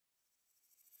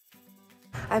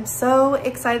I'm so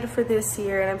excited for this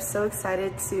year, and I'm so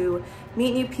excited to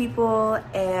meet new people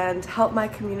and help my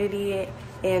community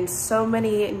in so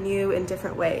many new and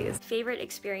different ways. Favorite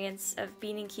experience of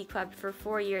being in Key Club for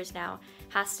 4 years now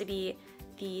has to be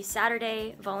the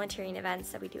Saturday volunteering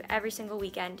events that we do every single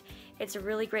weekend. It's a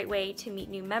really great way to meet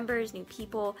new members, new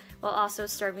people, while also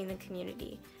serving the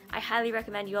community. I highly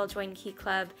recommend you all join Key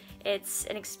Club. It's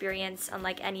an experience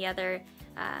unlike any other,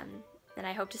 and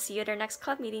I hope to see you at our next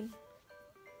club meeting.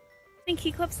 I've been in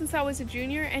Key Club since I was a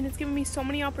junior, and it's given me so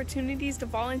many opportunities to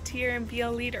volunteer and be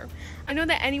a leader. I know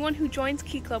that anyone who joins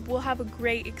Key Club will have a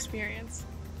great experience.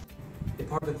 The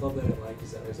part of the club that I like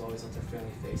is that there's always lots of friendly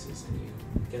faces, and you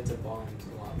get to bond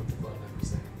a lot with the club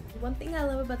members there. One thing I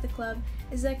love about the club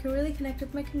is that I can really connect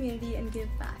with my community and give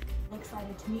back. I'm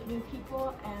excited to meet new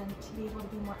people and to be able to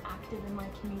be more active in my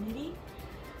community.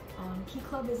 Key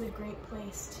Club is a great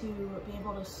place to be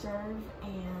able to serve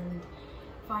and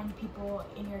find people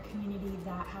in your community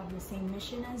that have the same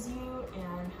mission as you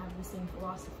and have the same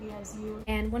philosophy as you.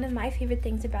 And one of my favorite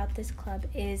things about this club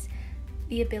is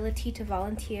the ability to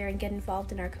volunteer and get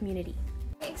involved in our community.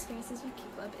 My experiences with Key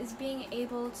Club is being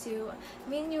able to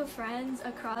meet new friends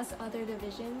across other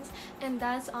divisions, and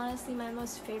that's honestly my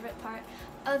most favorite part,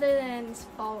 other than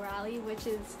fall rally, which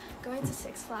is going to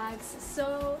Six Flags,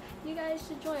 so you guys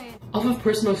should join. Off of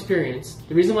personal experience,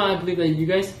 the reason why I believe that you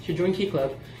guys should join Key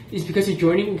Club is because you're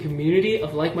joining a community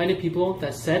of like-minded people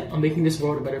that's set on making this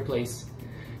world a better place.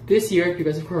 This year,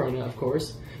 because of Corona, of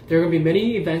course, there are going to be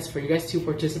many events for you guys to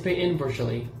participate in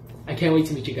virtually. I can't wait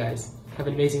to meet you guys. Have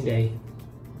an amazing day.